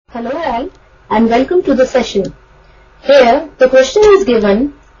Hello all and welcome to the session. Here the question is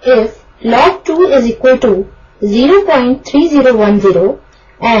given if log 2 is equal to 0.3010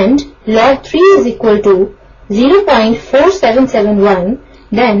 and log 3 is equal to 0.4771,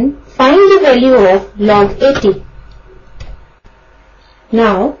 then find the value of log 80.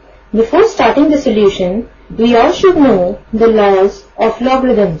 Now, before starting the solution, we all should know the laws of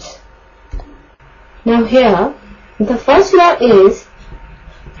logarithms. Now here, the first law is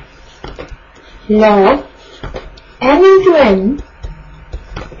log m into n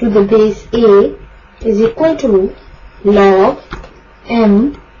to the base a is equal to log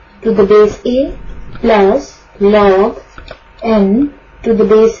m to the base a plus log n to the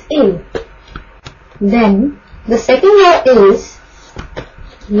base a. Then the second law is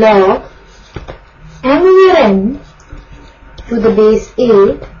log m over n to the base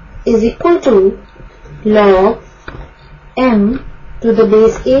a is equal to log m to the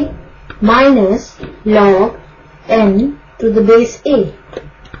base a minus log n to the base a.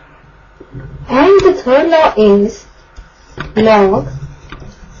 And the third law is log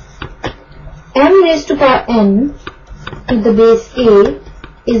m raised to power n to the base a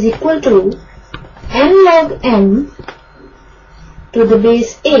is equal to n log m to the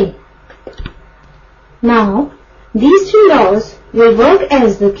base a. Now, these three laws will work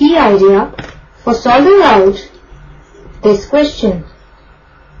as the key idea for solving out this question.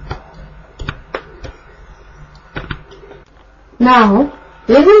 Now,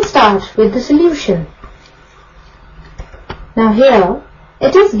 we will start with the solution. Now here,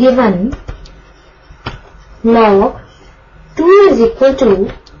 it is given log 2 is equal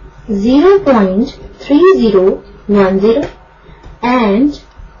to 0.3010 and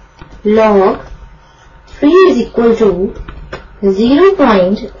log 3 is equal to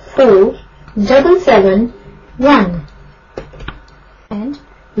 0.4771. And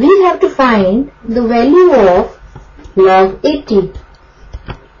we have to find the value of log 80.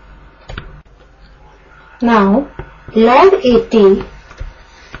 Now, log 80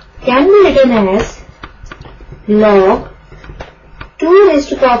 can be written as log 2 raised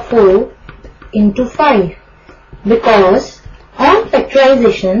to power 4 into 5, because on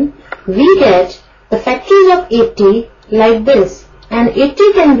factorization we get the factors of 80 like this, and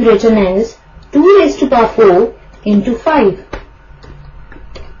 80 can be written as 2 raised to power 4 into 5.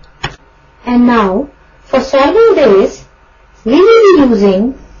 And now, for solving this, we will be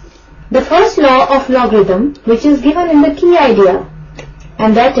using the first law of logarithm, which is given in the key idea,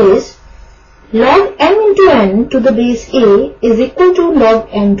 and that is log m into n to the base a is equal to log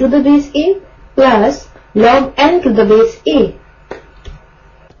n to the base a plus log n to the base a.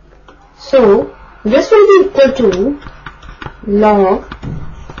 So, this will be equal to log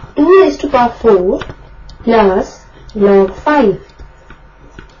 2 raised to power 4 plus log 5.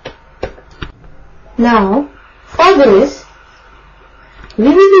 Now, for this, we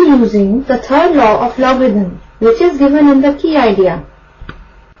will be using the third law of logarithm, which is given in the key idea,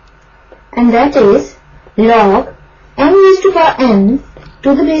 and that is log m raised to power n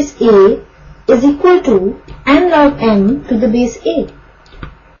to the base a is equal to n log m to the base a.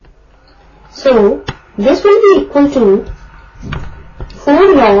 So, this will be equal to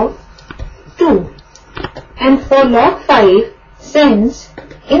 4 log 2, and for log 5, since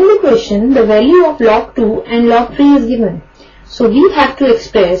in the question the value of log 2 and log 3 is given, so we have to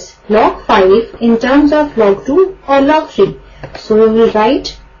express log 5 in terms of log 2 or log 3. So we will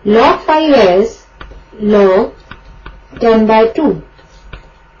write log 5 as log 10 by 2.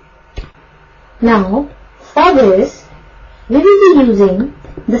 Now, for this, we will be using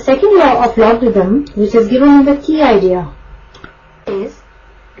the second law of logarithm, which is given in the key idea, is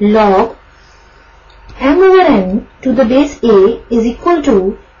log m over n to the base a is equal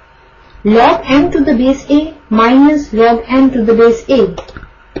to log m to the base a minus log n to the base a.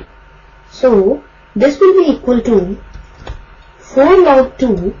 So, this will be equal to 4 log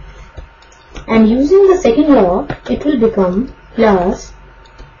 2, and using the second law, it will become plus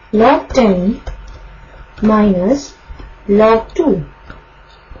log 10 minus log 2.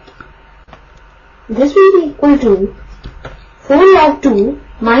 This will be equal to 4 log 2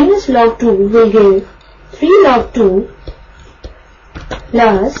 minus log 2 will give 3 log 2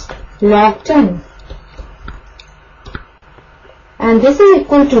 plus log 10. And this is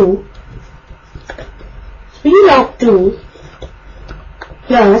equal to 3 log 2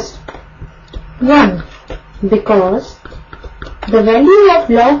 plus 1, because the value of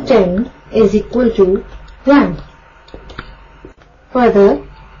log 10 is equal to 1. Further,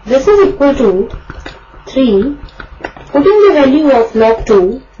 this is equal to 3, putting the value of log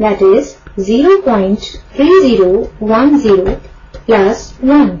 2, that is 0.3010 plus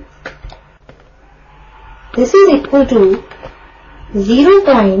 1. This is equal to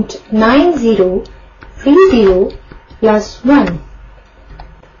 0.9030 plus 1,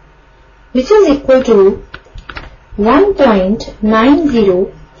 which is equal to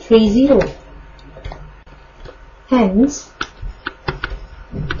 1.9030. Hence,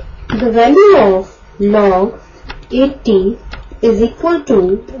 the value of log 80 is equal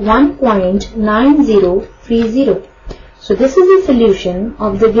to 1.9030. So this is the solution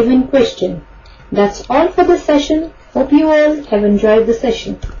of the given question. That's all for the session. Hope you all have enjoyed the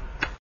session.